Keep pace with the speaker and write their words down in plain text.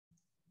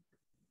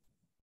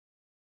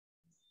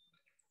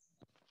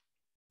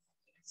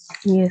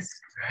Yes.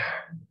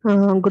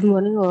 Good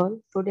morning, all.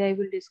 Today I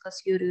will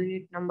discuss your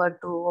unit number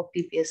 2 of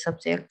PPS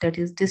subject, that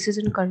is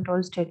decision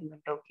control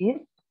statement.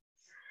 Okay.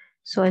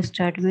 So I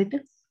start with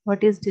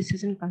what is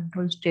decision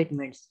control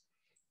statements.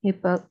 A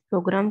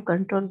program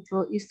control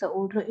flow is the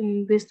order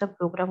in which the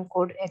program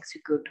code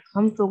execute.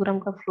 हम program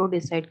का flow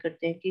decide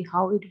करते हैं कि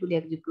how it will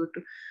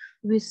execute,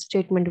 which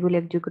statement will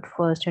execute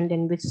first and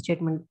then which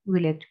statement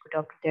will execute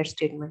after that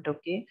statement.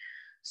 Okay.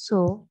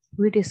 So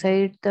we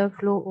decide the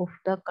flow of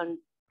the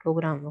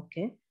program.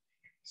 Okay.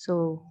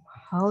 So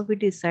how we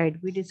decide?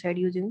 We decide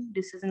using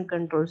decision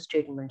control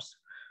statements.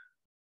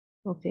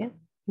 Okay.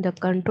 The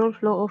control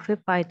flow of a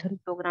Python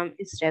program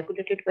is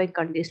regulated by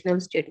conditional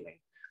statement.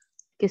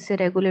 किससे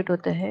regulate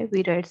होता है?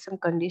 We write some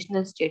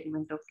conditional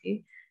statement.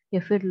 Okay. या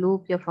फिर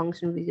loop या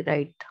function we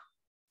write.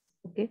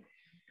 Okay.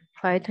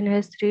 Python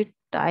has three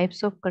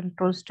types of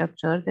control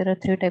structure. There are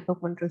three types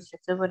of control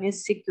structure. One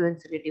is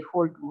sequentially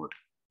default mode.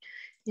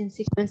 In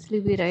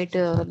sequentially we write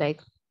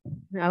like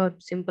our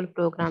simple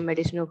program,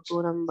 addition of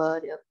two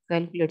number,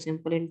 calculate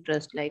simple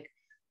interest like.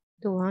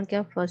 तो वहाँ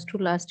क्या first to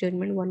last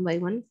statement one by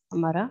one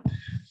हमारा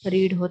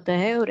read होता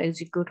है और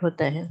execute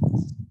होता है.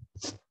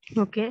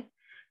 Okay.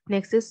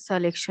 Next is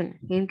selection.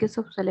 In case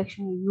of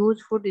selection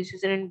use for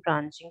decision and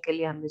branching के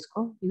लिए हम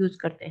इसको यूज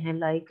करते हैं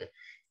like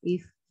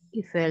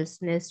if else,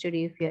 nested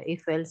if या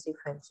if else if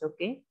else.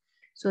 Okay.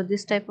 So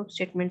this type of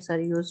statements are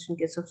used in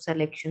case of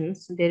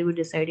selections. There we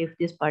decide if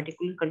this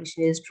particular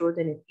condition is true,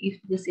 then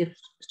if this if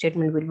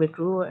statement will be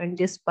true and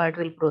this part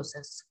will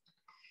process.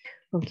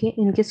 Okay.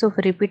 In case of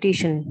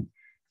repetition,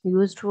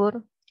 used for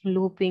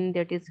looping,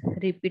 that is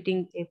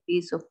repeating a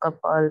piece of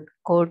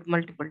code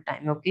multiple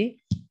time. Okay.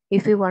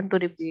 If we want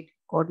to repeat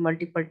code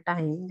multiple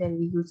time, then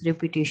we use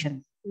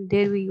repetition.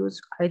 There we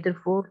use either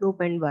for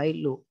loop and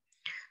while loop.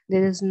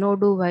 There is no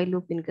do while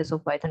loop in case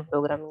of Python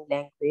programming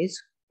language.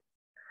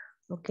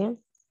 Okay.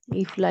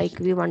 If like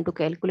we want to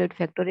calculate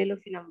factorial of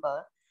a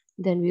number,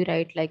 then we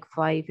write like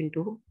 5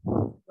 into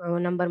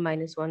number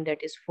minus 1,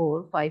 that is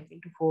 4. 5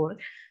 into 4.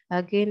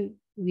 Again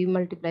we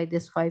multiply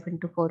this 5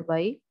 into 4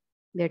 by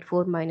that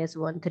 4 minus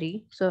 1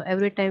 3. So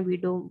every time we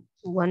do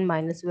 1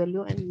 minus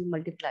value and we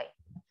multiply.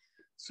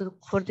 So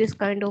for this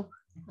kind of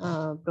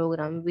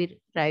program we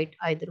write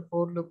either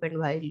for loop and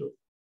while loop.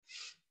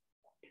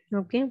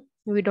 Okay.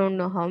 We don't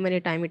know how many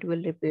time it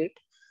will repeat,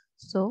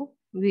 so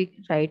we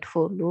write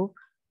for loop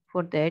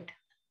for that.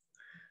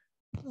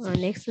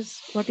 Next is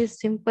what is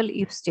simple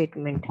if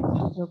statement.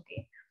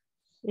 Okay.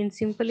 In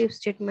simple if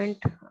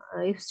statement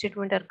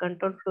are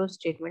control flow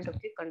statement.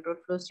 Okay. Control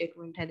flow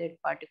statement has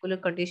that particular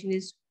condition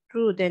is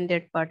true, then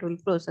that part will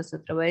process,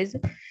 otherwise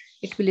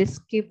it will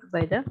skip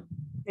by the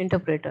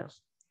interpreter.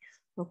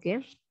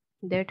 Okay.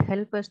 That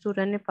help us to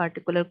run a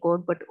particular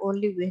code, but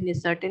only when a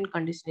certain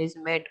condition is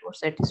met or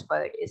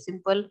satisfied. A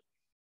simple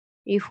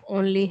if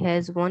only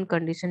has one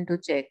condition to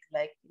check.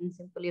 Like in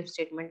simple if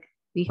statement,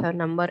 we have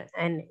number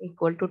n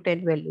equal to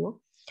 10 value.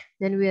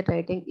 Then we are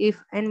writing if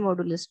n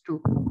modulus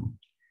 2.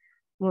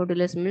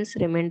 Modulus means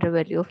remainder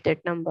value of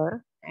that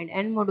number, and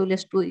n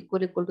modulus 2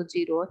 equal to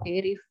 0.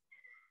 Here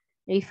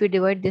if we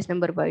divide this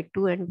number by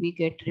 2 and we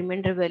get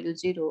remainder value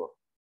 0,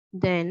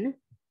 then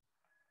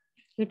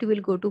it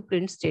will go to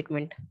print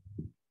statement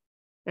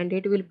and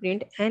it will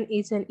print n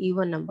is an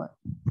even number.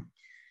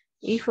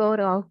 If our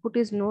output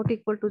is not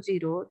equal to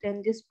 0,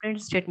 then this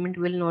print statement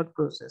will not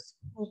process.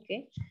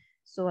 Okay.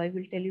 So I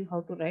will tell you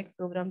how to write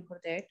program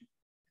for that.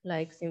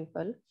 Like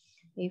simple,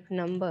 if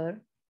number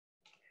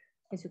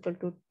is equal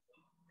to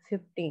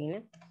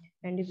 15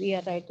 and we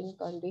are writing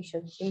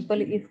condition,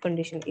 simple if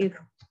condition, if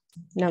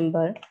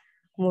number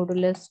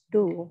modulus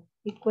 2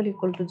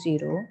 equal to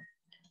 0.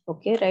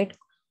 Okay, write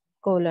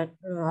colon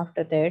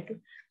after that,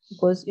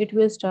 because it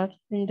will start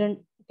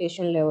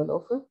indentation level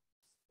of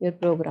your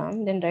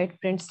program. Then write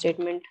print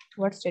statement.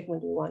 What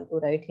statement you want to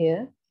write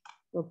here?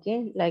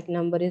 Okay, like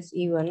number is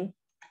even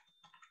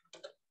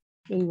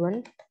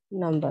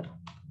number.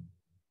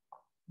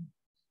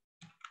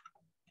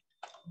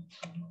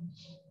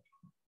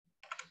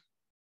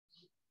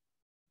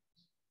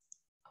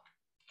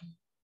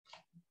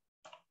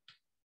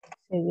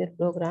 Save your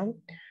program.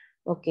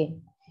 Okay,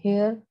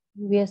 here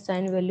we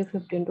assign value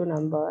 15 to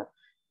number.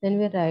 Then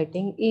we are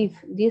writing if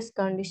this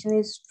condition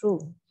is true.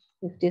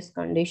 If this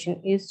condition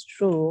is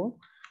true,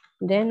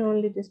 then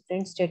only this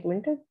print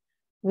statement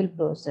will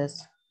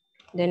process.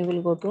 Then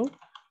we'll go to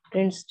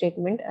print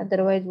statement,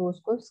 otherwise वो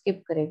उसको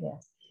skip करेगा.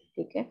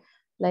 ठीक है.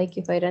 Like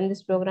if I run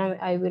this program,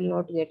 I will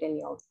not get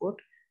any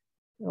output.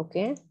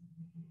 Okay,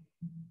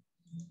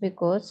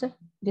 because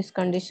this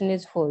condition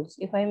is false.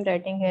 If I am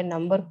writing here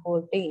number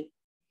 14,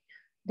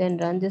 then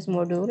run this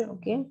module.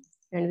 Okay,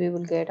 and we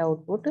will get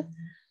output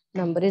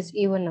number is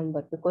even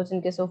number, because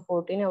in case of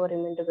 14 our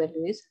remainder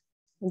value is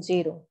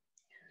 0.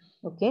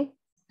 Okay,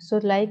 so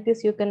like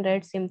this you can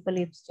write simple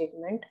if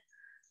statement,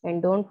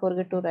 and don't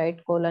forget to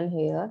write colon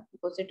here,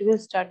 because it will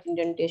start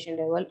indentation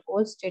level.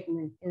 All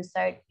statement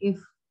inside if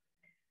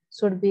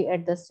should be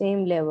at the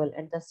same level,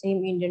 at the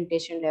same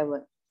indentation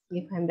level.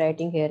 If I'm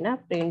writing here na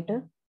print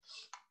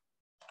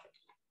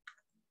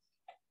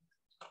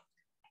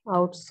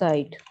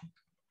outside.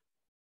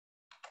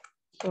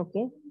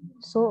 Okay,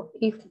 so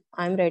if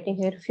I'm writing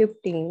here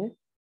 15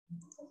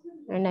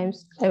 and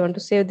I want to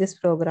save this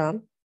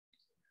program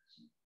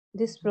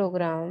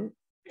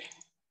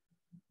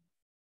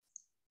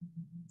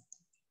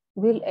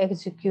will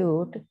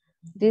execute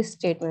this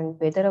statement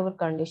whether our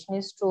condition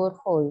is true or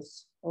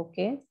false.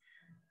 Okay,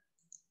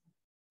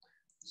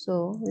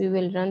 so we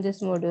will run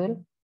this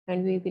module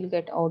and we will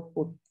get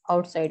output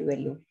outside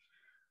value.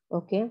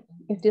 Okay,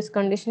 if this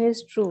condition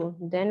is true,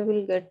 then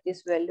we'll get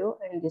this value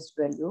and this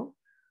value.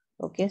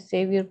 Okay,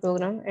 save your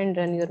program and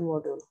run your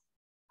module.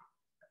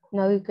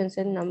 Now you can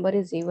say number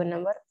is even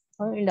number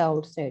and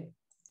outside.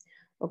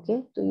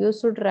 Okay, so you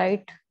should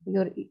write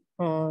your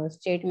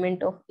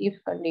statement of if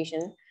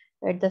condition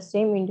at the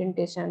same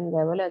indentation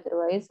level,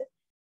 otherwise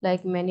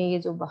like मैंने ये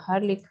जो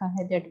बाहर लिखा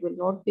है that will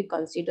not be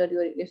considered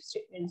your if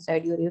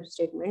inside your if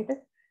statement,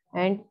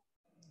 and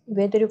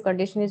whether your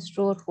condition is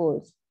true or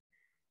false,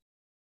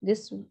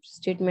 this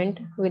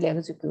statement will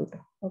execute.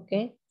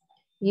 Okay,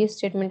 ये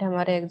statement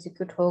हमारा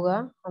execute होगा,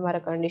 हमारा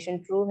कंडीशन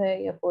ट्रू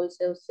है या फॉल्स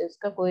है उससे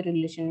इसका कोई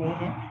रिलेशन नहीं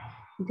है.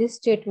 This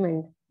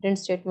statement, print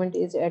statement,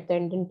 is at the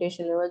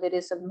indentation level. There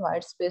is some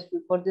white space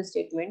before this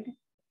statement,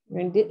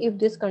 and if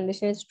this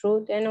condition is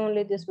true, then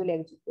only this will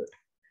execute.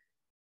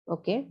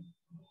 Okay.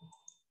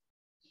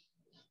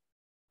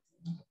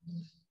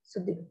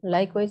 So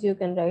likewise, you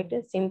can write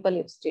a simple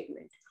if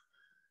statement.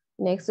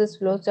 Next is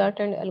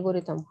flowchart and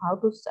algorithm. How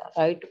to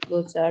write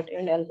flowchart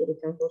and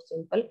algorithm for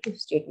simple if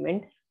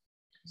statement.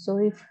 So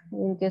if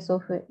in case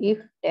of if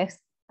text,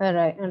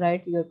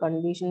 write your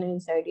condition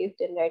inside if,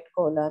 then write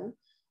colon,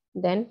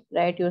 then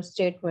write your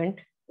statement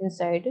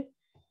inside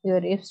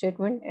your if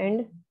statement,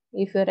 and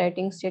if you're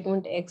writing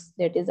statement X,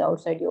 that is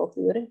outside of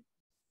your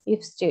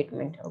if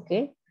statement.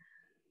 Okay,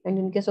 and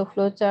in case of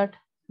flowchart,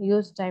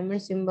 use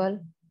diamond symbol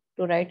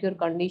to write your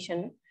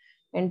condition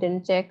and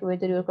then check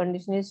whether your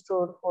condition is true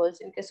or false.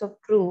 In case of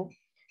true,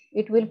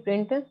 it will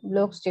print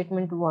block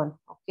statement 1.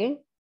 Okay,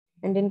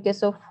 and in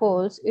case of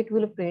false, it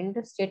will print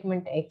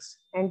statement X,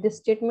 and this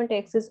statement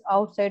X is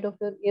outside of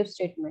your if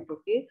statement.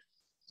 Okay,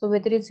 so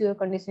whether it's your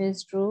condition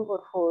is true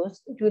or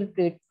false, it will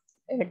print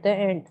at the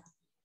end.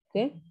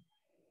 Okay,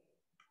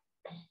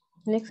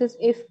 next is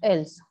if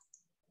else.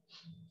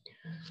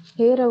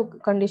 Here our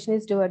condition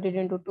is divided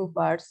into two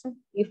parts.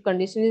 If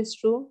condition is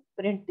true,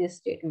 print this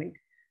statement.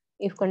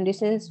 If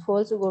condition is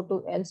false, go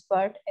to else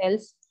part,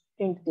 else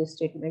print this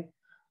statement.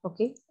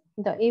 Okay,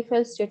 the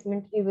if-else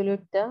statement evaluate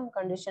the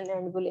condition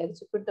and will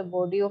execute the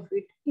body of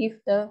it if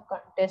the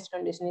test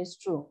condition is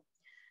true.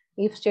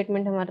 If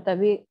statement हमारा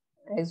तभी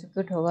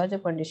execute होगा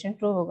जब condition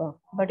true होगा.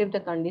 But if the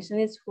condition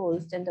is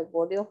false, then the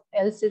body of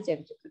else is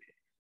executed.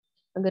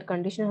 अगर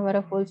condition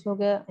हमारा false हो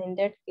गया, in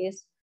that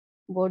case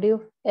body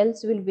of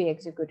else will be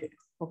executed.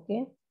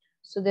 Okay,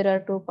 so there are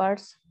two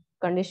parts.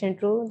 Condition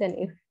true, then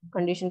if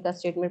condition का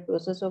statement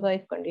process होगा.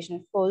 If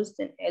condition false,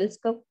 then else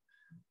का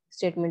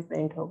statement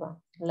print होगा.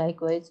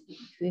 Likewise, if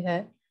we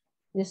have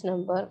this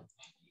number,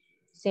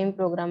 same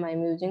program I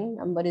am using,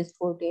 number is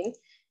 14.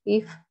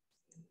 If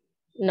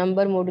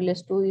number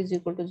modulus 2 is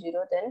equal to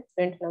 0, then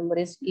print number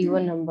is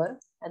even number.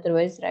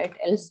 Otherwise, write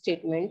else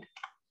statement,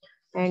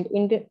 and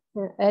in the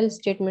else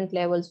statement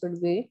level should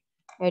be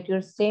at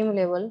your same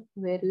level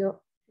where your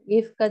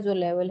if का जो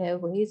level है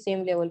वही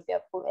same level पे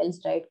आपको else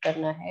write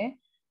करना है.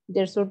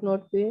 There should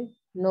not be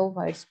no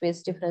white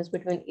space difference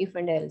between if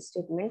and else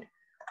statement.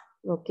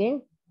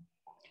 Okay,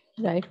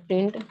 write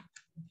print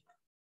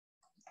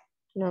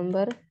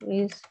number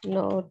is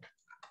odd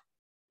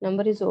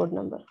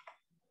number.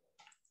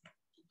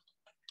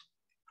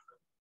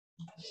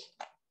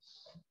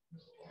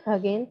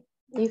 Again,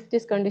 if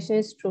this condition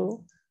is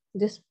true,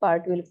 this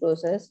part will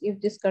process.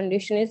 If this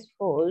condition is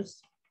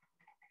false,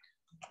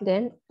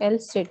 then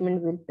else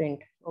statement will print.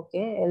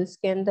 Okay, else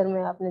के अंदर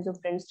में आपने जो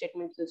print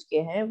statement use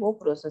किए हैं वो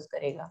process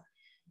करेगा.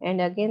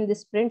 And again,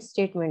 this print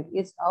statement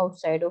is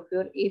outside of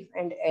your if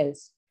and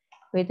else.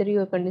 Whether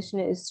your condition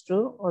is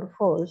true or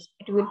false,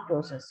 it will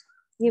process.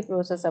 ये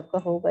process आपका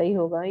होगा ही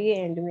होगा, ये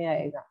end में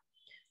आएगा.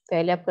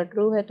 पहले आपका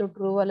true है तो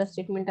true वाला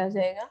statement आ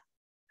जाएगा,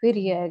 फिर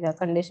ये आएगा.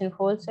 Condition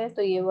false है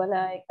तो ये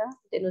वाला आएगा,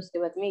 then उसके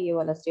बाद में ये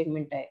वाला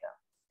statement आएगा.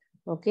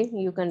 Okay,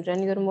 you can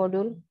run your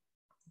module.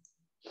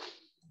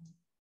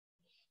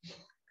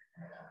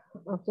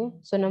 Okay,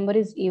 so number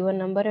is even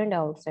number and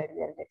outside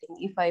we are getting.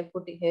 If I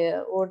put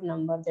here odd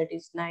number, that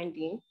is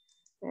 19,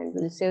 and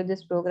we'll save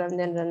this program,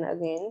 then run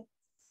again.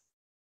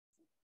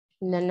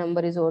 Then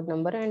number is odd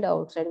number and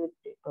outside with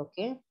it.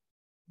 Okay,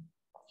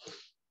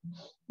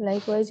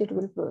 likewise it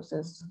will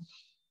process.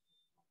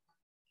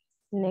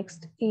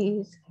 Next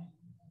is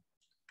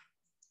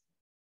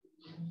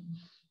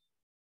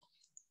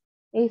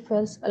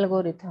if-else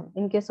algorithm.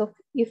 In case of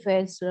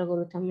if-else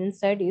algorithm,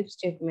 inside if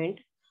statement,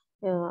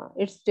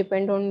 it's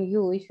depend on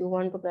you. If you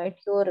want to write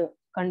your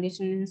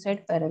condition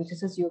inside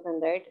parentheses, you can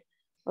write,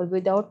 or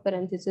without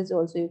parentheses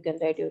also you can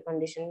write your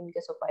condition in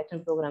case of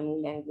Python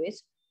programming language.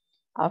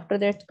 After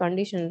that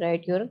condition,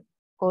 write your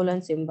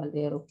colon symbol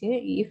there. Okay,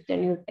 if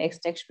then your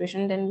text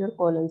expression, then your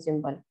colon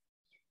symbol,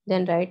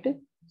 then write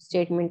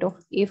statement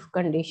of if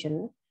condition,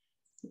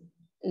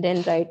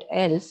 then write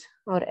else,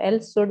 और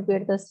else should be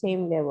at the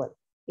same level.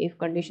 if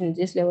condition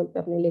जिस level पे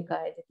आपने लिखा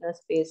है, जितना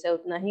space है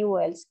उतना ही वो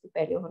else के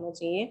पहले होना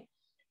चाहिए,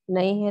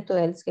 नहीं है तो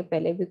else के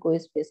पहले भी कोई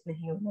स्पेस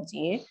नहीं होना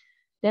चाहिए.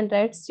 Then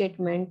write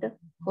statement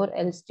for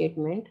else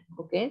statement,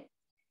 okay,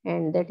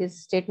 and that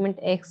is statement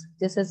X.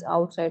 This is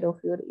outside of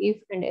your if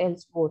and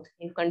else both.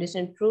 In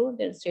condition true,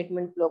 then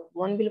statement block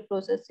 1 will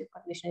process. If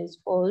condition is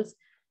false,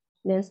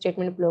 then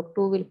statement block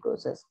 2 will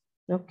process,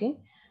 okay,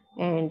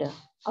 and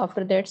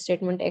after that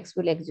statement X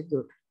will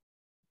execute.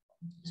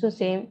 So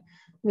same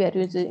we are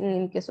using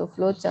in case of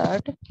flow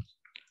chart.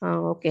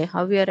 Okay,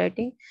 how we are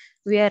writing?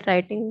 We are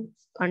writing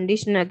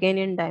condition again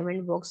in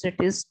diamond box, that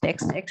is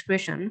text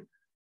expression.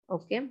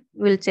 Okay,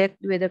 we'll check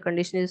whether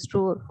condition is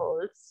true or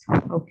false.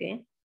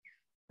 Okay,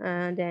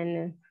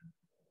 then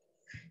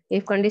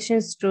if condition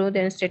is true,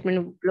 then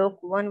statement block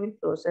 1 will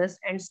process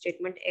and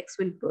statement X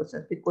will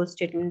process, because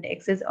statement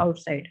X is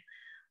outside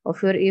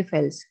of your if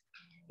else.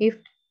 If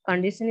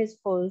condition is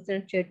false,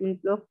 then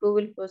statement block 2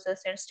 will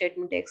process and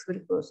statement X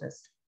will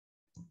process.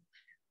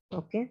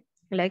 Okay,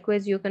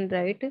 likewise you can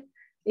write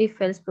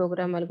if else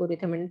program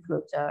algorithm in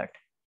flowchart.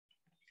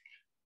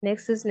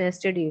 Next is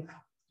nested if.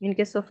 In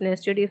case of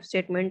nested if,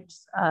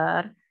 statements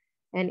are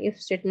an if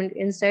statement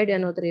inside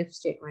another if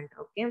statement.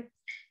 Okay,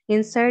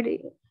 inside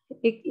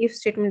एक if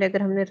statement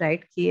अगर हमने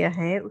write किया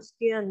है,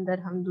 उसके अंदर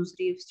हम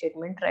दूसरी if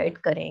statement write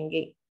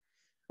करेंगे.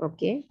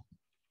 Okay,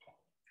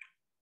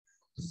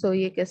 so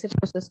ये कैसे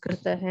प्रोसेस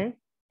करता है?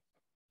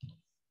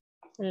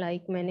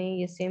 Like मैंने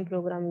ये सेम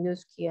प्रोग्राम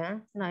यूज किया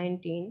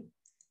 19.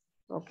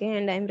 Okay,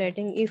 and I am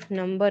writing if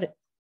number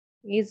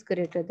is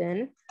greater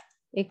than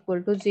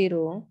equal to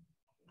 0.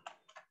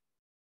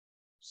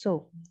 So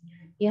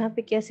यहाँ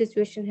पे क्या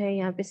सिचुएशन है?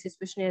 यहाँ पे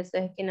सिचुएशन ऐसा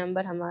है कि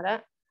नंबर हमारा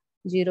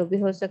 0 भी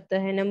हो सकता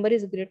है. Number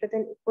is greater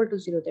than equal to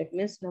 0, that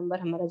means number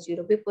हमारा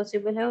 0 भी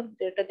पॉसिबल है और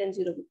ग्रेटर देन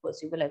 0 भी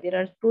पॉसिबल है. There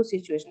are to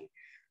situation,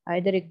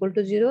 either equal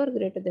to 0 और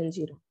greater than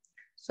 0.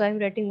 So I am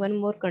writing one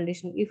more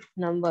condition, if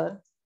number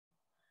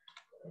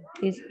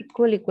is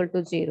equal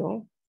to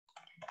 0.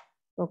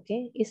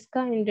 Okay,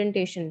 इसका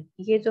indentation,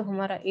 ये जो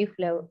हमारा इफ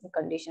लेवल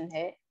कंडीशन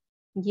है,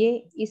 ये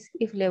इस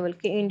इफ लेवल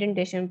के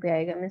इंडेंटेशन पे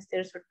आएगा. Means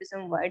there should be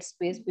some wide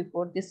space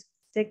before this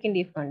second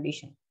if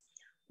condition.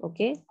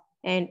 Okay,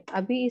 and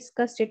अभी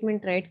इसका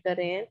स्टेटमेंट राइट कर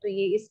रहे हैं तो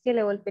ये इसके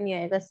लेवल पे नहीं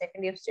आएगा,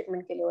 सेकंड इफ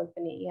स्टेटमेंट के लेवल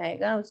पे नहीं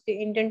आएगा, उसके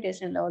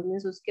इंडेंटेशन लेवल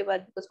मींस उसके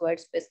बाद कुछ वाइड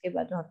स्पेस के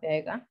बाद वहां पे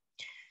आएगा.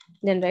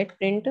 Then right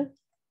print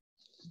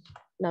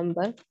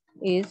number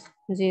is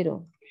 0.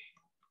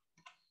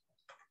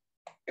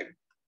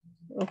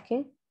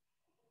 Okay,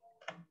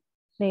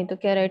 नहीं तो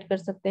क्या राइट कर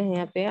सकते हैं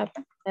यहाँ पे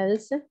आप,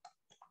 else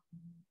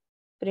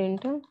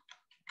print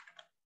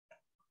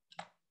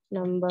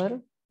number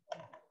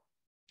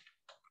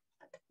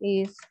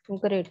is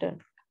greater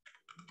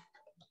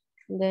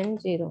than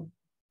 0.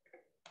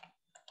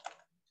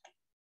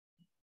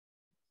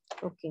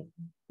 Okay,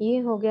 ये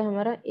हो गया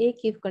हमारा एक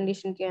इफ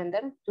कंडीशन के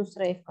अंदर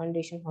दूसरा इफ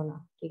कंडीशन होना.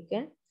 ठीक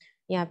है,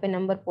 यहाँ पे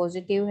नंबर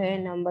पॉजिटिव है,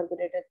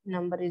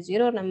 नंबर इज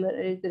 0 और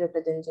number is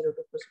greater than 0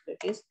 to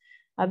possibilities.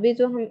 अभी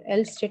जो हम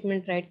एल्स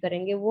स्टेटमेंट राइट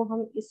करेंगे वो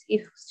हम इस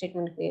इफ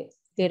स्टेटमेंट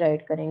के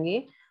राइट करेंगे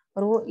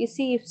और वो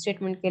इसी इफ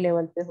स्टेटमेंट के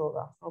लेवल पे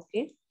होगा.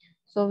 Okay,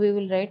 so we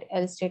will write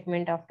else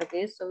statement after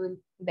this. So will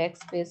back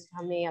space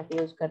हमें यहाँ पे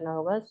यूज करना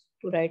होगा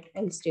to right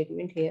else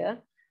statement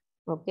here.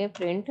 Okay,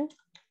 print,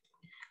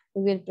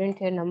 we will print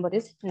here number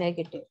is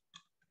negative.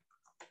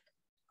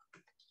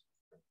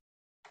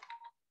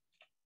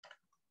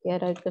 क्या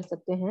right कर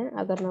सकते हैं?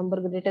 अगर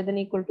number greater than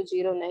equal to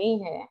 0 नहीं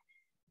है,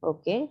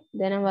 ओके,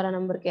 देन हमारा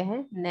नंबर क्या है?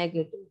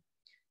 Negative.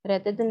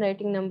 rather than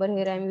writing number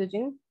here I am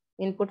using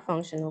input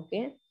function.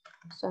 Okay,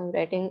 so I am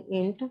writing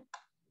int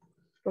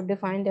to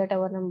define that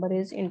our number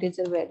is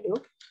integer value.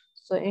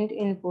 So int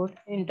input,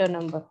 enter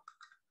number.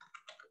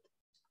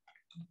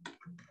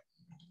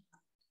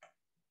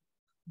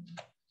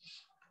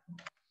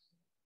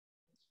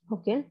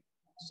 Okay,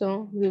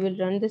 so we will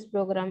run this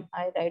program.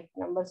 I write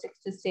number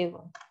 67,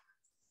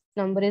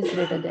 number is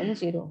greater than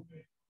 0.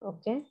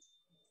 Okay,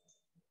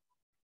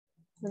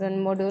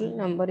 run module,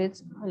 number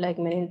is like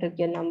मैंने inter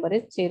किया, number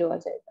is 0 आ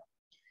जाएगा.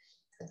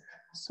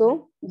 सो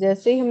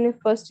जैसे ही हमने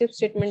first if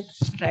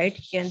statement right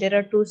किया, there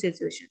are to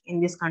situation in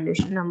this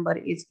condition, number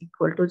is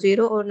equal to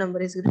 0 और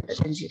number is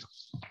greater than 0.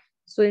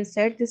 So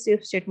inside this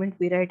if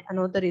statement we write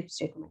another if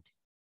statement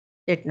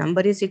that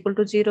number is equal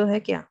to 0 है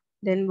क्या,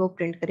 then वो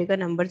print करेगा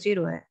number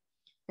 0 है.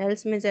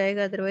 Else में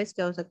जाएगा, otherwise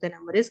क्या हो सकता है,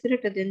 नंबर इज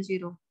ग्रेटर देन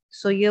 0.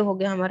 सो ये हो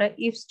गया हमारा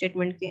इफ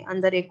स्टेटमेंट के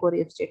अंदर एक और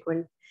if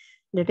statement,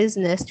 that is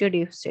nested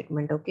if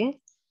statement. Okay,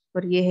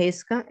 और ये है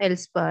इसका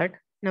एल्स पार्ट,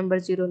 नंबर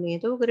 0 नहीं है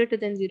तो वो ग्रेटर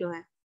देन 0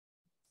 है.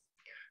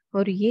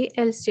 और ये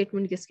एल्स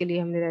स्टेटमेंट किसके लिए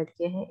हमने राइट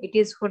किया है? It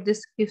is for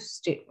this if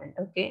statement.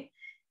 Okay,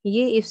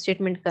 ये इफ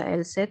स्टेटमेंट का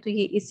एल्स है तो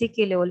ये इसी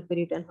के लेवल पे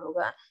रिटर्न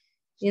होगा.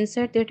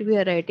 Inside that we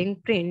are writing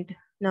print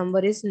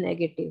number is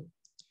negative.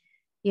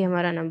 ये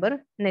हमारा नंबर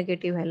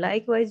नेगेटिव है.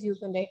 Likewise you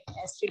can write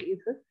nested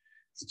if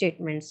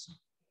statements.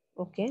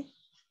 Okay,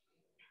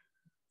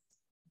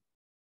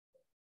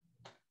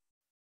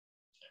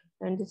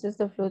 and this is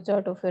the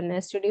flowchart of your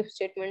nested if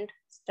statement.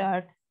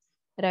 Start,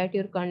 write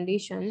your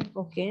condition.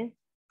 Okay,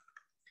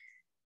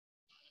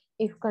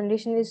 if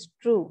condition is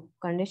true,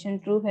 condition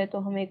true है तो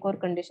हम एक और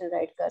condition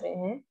right कर रहे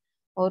हैं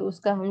और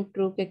उसका हम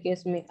ट्रू के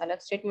केस में अलग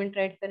स्टेटमेंट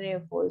राइट कर रहे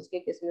हैं, फॉल्स के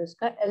केस में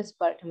उसका एल्स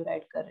पार्ट हम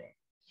राइट कर रहे हैं.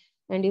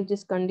 And if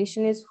this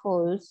condition is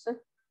false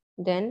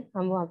then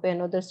हम वहाँ पे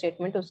अनदर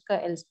स्टेटमेंट उसका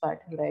एल्स पार्ट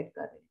हम राइट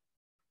कर रहे हैं.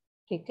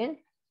 ठीक है,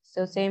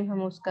 सो सेम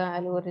हम उसका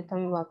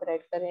एल्गोरिथम वहाँ पे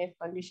राइट कर रहे हैं.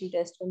 Condition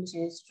test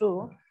condition is true,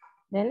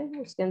 then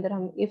उसके अंदर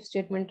हम इफ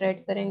स्टेटमेंट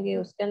राइट करेंगे,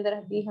 उसके अंदर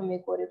भी हम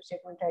एक और इफ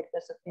स्टेटमेंट राइट कर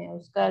सकते हैं,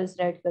 उसका एल्स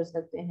राइट कर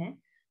सकते हैं,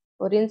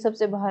 और इन सब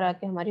से बाहर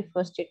आके हमारी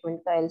फर्स्ट स्टेटमेंट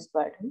का एल्स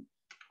पार्ट हम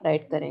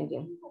राइट करेंगे.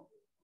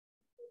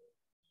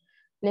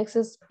 Next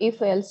is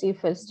if else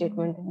if else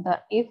statement. The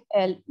if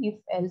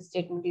else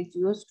statement is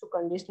used to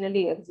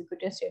conditionally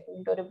execute a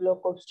statement or a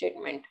block of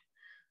statement.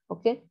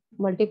 Okay,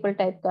 multiple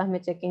type का हमें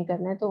checking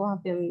करना है तो वहां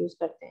पे हम यूज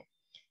करते हैं.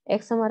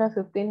 x हमारा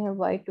 15 है,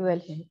 y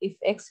 12 है. If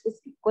x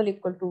is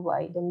equal to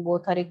y then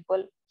both are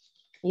equal.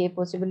 ये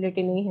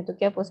पॉसिबिलिटी नहीं है तो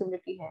क्या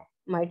पॉसिबिलिटी है,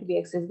 might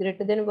be x is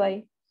greater than y.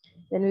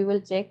 then we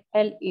will check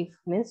elif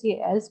means ये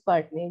else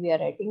part में we are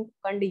writing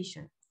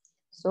condition.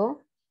 so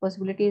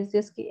possibility is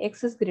this कि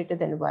x is greater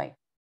than y.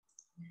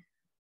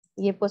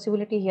 ये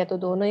possibility या तो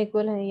दोनों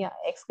equal है या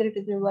x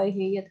greater than y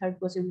है, या third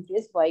possibility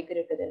is y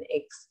greater than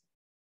x.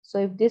 so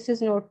if this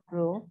is not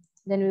true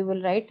then we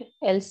will write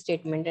else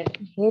statement, and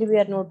here we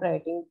are not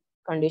writing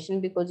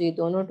condition because ये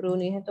दोनों true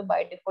नहीं है तो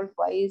by default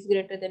y is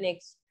greater than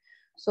x.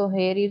 so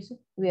here is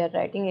we are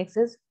writing x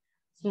is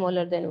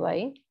smaller than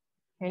y,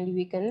 and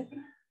we can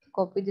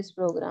copy this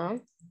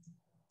program,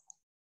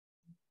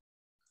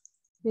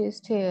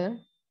 paste here.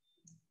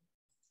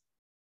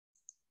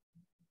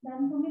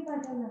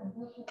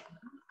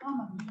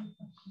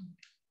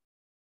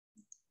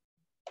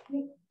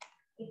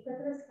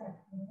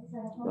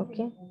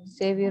 Okay,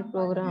 save your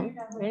program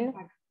and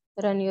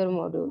run your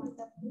module.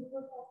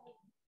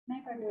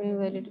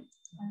 Invalid.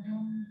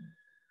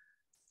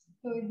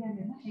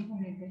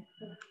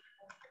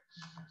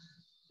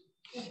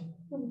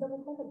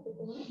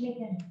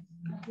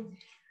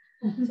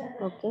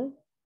 Okay,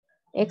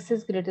 x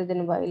is greater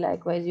than y,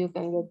 likewise you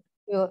can get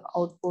your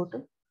output.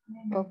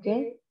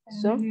 Okay,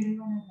 so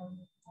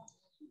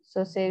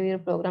save your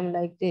program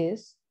like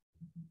this,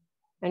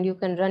 and you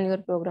can run your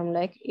program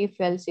like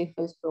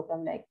if-else-if-else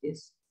program like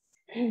this.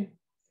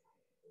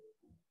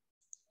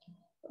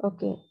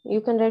 Okay,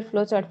 you can write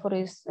flowchart for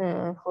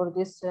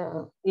this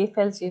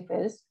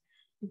if-else-if-else.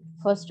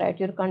 First write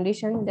your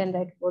condition, then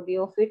write body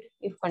of it.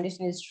 if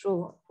condition is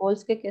true,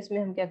 false के case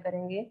में हम क्या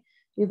करेंगे,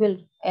 we will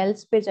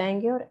else पे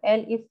जाएंगे और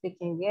elif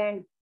लिखेंगे,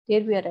 and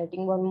here we are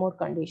writing one more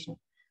condition.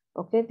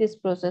 Okay, this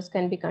process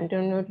can be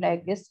continued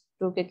like this.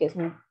 True के केस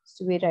में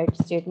we write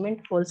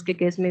statement, false के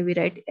केस में we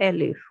write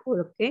elif.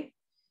 Okay,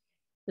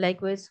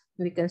 likewise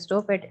we can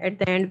stop at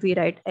the end we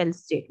write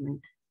else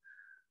statement.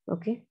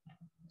 Okay,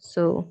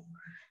 so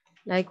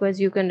likewise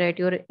you can write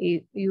your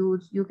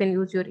you can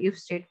use your if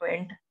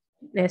statement,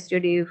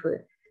 nested if,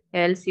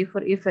 else if,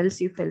 or if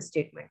else if else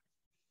statement.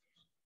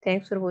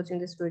 Thanks for watching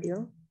this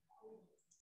video.